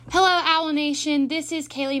Nation. This is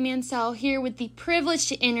Kaylee Mansell here with the privilege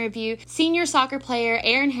to interview senior soccer player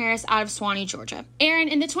Aaron Harris out of Suwanee, Georgia. Aaron,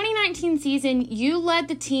 in the 2019 season, you led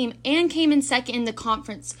the team and came in second in the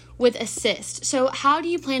conference with assists. So how do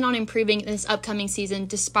you plan on improving this upcoming season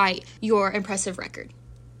despite your impressive record?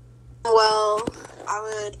 Well, I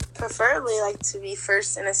would preferably like to be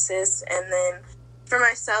first in assists, and then for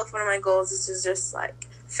myself, one of my goals is to just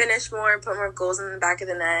finish more, put more goals in the back of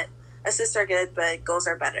the net. Assists are good, but goals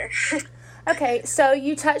are better. Okay, so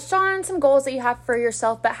you touched on some goals that you have for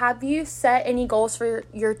yourself, but have you set any goals for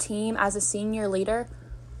your team as a senior leader?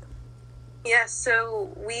 Yes,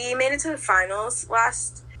 so we made it to the finals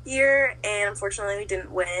last year, and unfortunately we didn't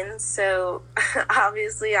win. So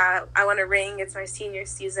obviously I want a ring. It's my senior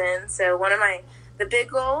season. So the big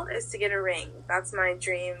goal is to get a ring. That's my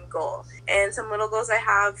dream goal. And some little goals I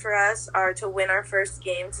have for us are to win our first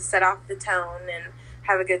game, to set off the tone and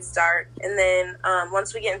have a good start. And then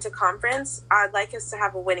once we get into conference, I'd like us to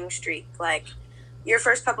have a winning streak. Your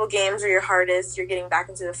first couple games are your hardest. You're getting back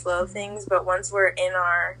into the flow of things. But once we're in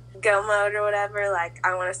our go mode or whatever,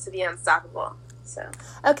 I want us to be unstoppable.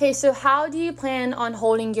 Okay, so how do you plan on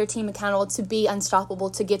holding your team accountable to be unstoppable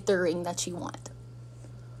to get the ring that you want?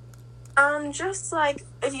 Just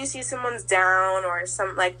if you see someone's down or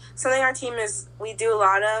something our team we do a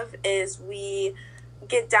lot of is we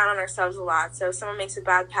get down on ourselves a lot. So if someone makes a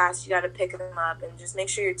bad pass, you got to pick them up and just make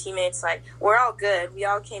sure your teammates, we're all good. We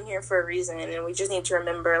all came here for a reason, and we just need to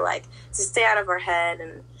remember, to stay out of our head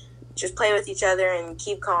and just play with each other and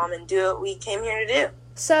keep calm and do what we came here to do.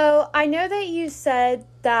 So I know that you said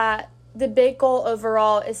that the big goal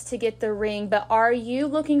overall is to get the ring, but are you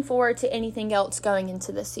looking forward to anything else going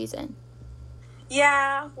into this season?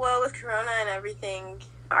 Yeah, well, with Corona and everything,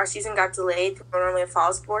 our season got delayed. We're normally a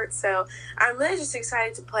fall sport, so I'm really just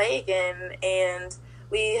excited to play again. And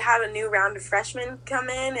we have a new round of freshmen come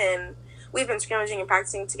in, and we've been scrimmaging and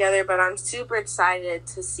practicing together, but I'm super excited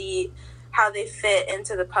to see how they fit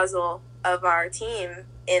into the puzzle of our team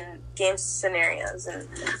in game scenarios. And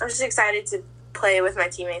I'm just excited to play with my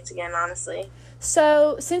teammates again, honestly.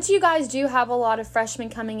 So since you guys do have a lot of freshmen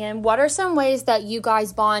coming in, what are some ways that you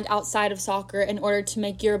guys bond outside of soccer in order to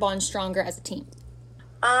make your bond stronger as a team?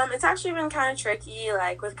 It's actually been kind of tricky.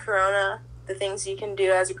 With Corona, the things you can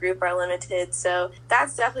do as a group are limited. So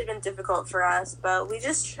that's definitely been difficult for us. But we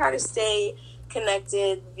just try to stay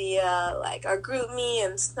connected via our GroupMe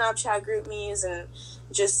and Snapchat GroupMes and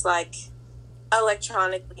just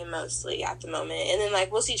electronically mostly at the moment. And then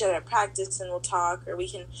we'll see each other at practice and we'll talk, or we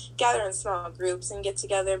can gather in small groups and get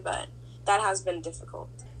together, but that has been difficult.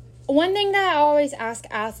 One thing that I always ask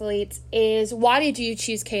athletes is, why did you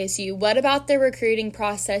choose KSU? What about the recruiting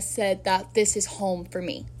process said that this is home for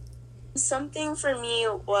me? Something for me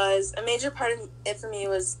was, a major part of it for me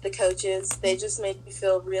was the coaches. They just made me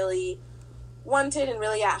feel really wanted and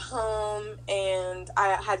really at home, and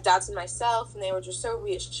I had doubts in myself, and they were just so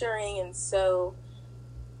reassuring and so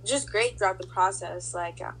just great throughout the process.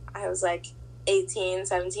 I was 18,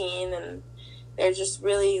 17, and they're just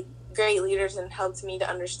really great leaders and helped me to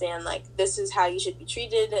understand this is how you should be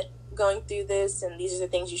treated going through this, and these are the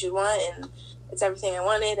things you should want, and it's everything I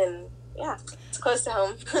wanted, and yeah, it's close to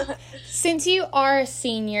home. Since you are a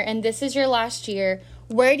senior and this is your last year,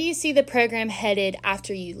 where do you see the program headed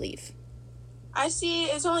after you leave? I see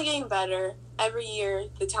it's only getting better. Every year,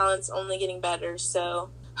 the talent's only getting better. So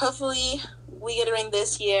hopefully we get a ring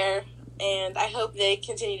this year, and I hope they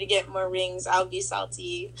continue to get more rings. I'll be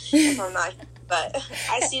salty if I'm not, but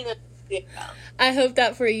I see them doing well. I hope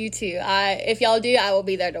that for you too. If y'all do, I will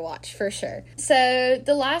be there to watch for sure. So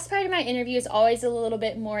the last part of my interview is always a little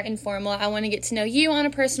bit more informal. I want to get to know you on a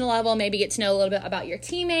personal level, maybe get to know a little bit about your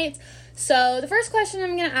teammates. So the first question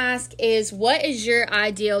I'm going to ask is, what is your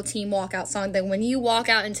ideal team walkout song? That when you walk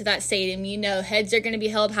out into that stadium, you know heads are going to be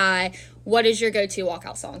held high. What is your go-to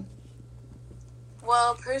walkout song?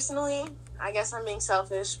 Well, personally, I guess I'm being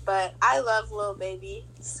selfish, but I love Lil Baby.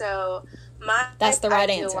 So that's the right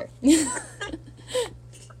answer. The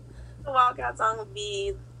walkout song would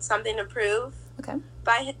be Something to Prove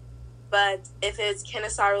by him. But if it's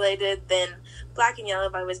Kennesaw related, then Black and Yellow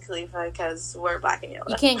by Wiz Khalifa, because we're Black and Yellow.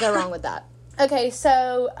 You can't go wrong with that. Okay,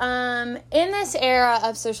 so in this era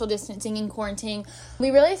of social distancing and quarantine, we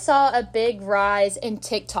really saw a big rise in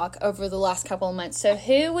TikTok over the last couple of months. So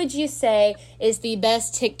who would you say is the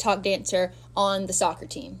best TikTok dancer on the soccer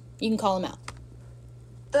team? You can call them out.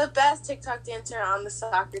 The best TikTok dancer on the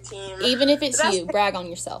soccer team. Even if it's you, brag on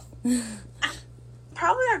yourself.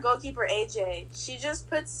 Probably our goalkeeper, AJ. She just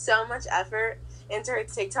puts so much effort into her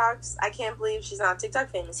TikToks. I can't believe she's not TikTok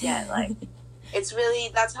famous yet. It's really,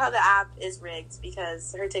 that's how the app is rigged,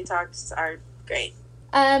 because her TikToks are great.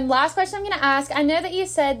 Last question I'm going to ask. I know that you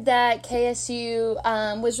said that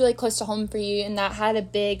KSU was really close to home for you and that had a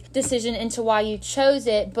big decision into why you chose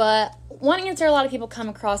it, but one answer a lot of people come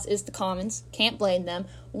across is the Commons. Can't blame them.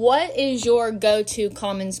 What is your go-to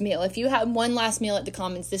Commons meal? If you had one last meal at the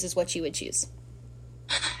Commons, this is what you would choose.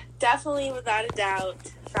 Definitely, without a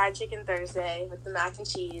doubt, fried chicken Thursday with the mac and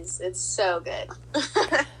cheese. It's so good.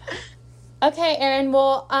 Okay, Erin.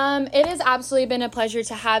 Well, it has absolutely been a pleasure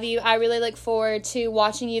to have you. I really look forward to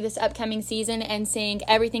watching you this upcoming season and seeing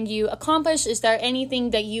everything you accomplish. Is there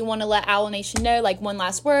anything that you want to let Owl Nation know? Like one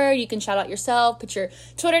last word, you can shout out yourself, put your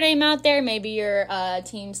Twitter name out there, maybe your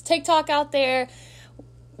team's TikTok out there.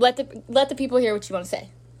 Let the people hear what you want to say.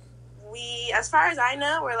 As far as I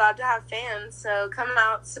know, we're allowed to have fans, so come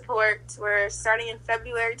out, support. We're starting in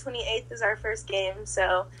February 28th is our first game,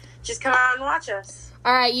 so just come out and watch us.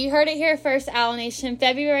 All right, you heard it here first, Owl Nation.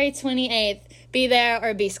 February 28th. Be there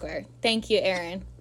or be square. Thank you, Erin.